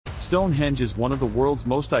Stonehenge is one of the world's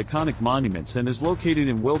most iconic monuments and is located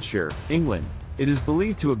in Wiltshire, England. It is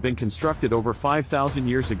believed to have been constructed over 5,000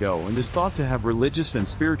 years ago and is thought to have religious and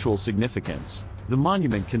spiritual significance. The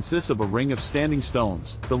monument consists of a ring of standing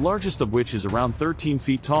stones, the largest of which is around 13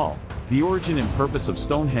 feet tall. The origin and purpose of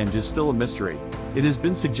Stonehenge is still a mystery. It has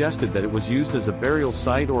been suggested that it was used as a burial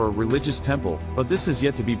site or a religious temple, but this is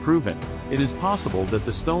yet to be proven. It is possible that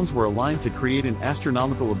the stones were aligned to create an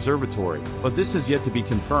astronomical observatory, but this has yet to be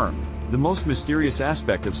confirmed. The most mysterious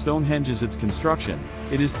aspect of Stonehenge is its construction.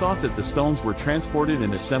 It is thought that the stones were transported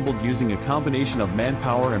and assembled using a combination of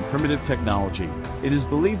manpower and primitive technology. It is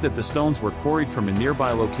believed that the stones were quarried from a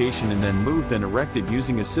nearby location and then moved and erected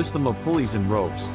using a system of pulleys and ropes.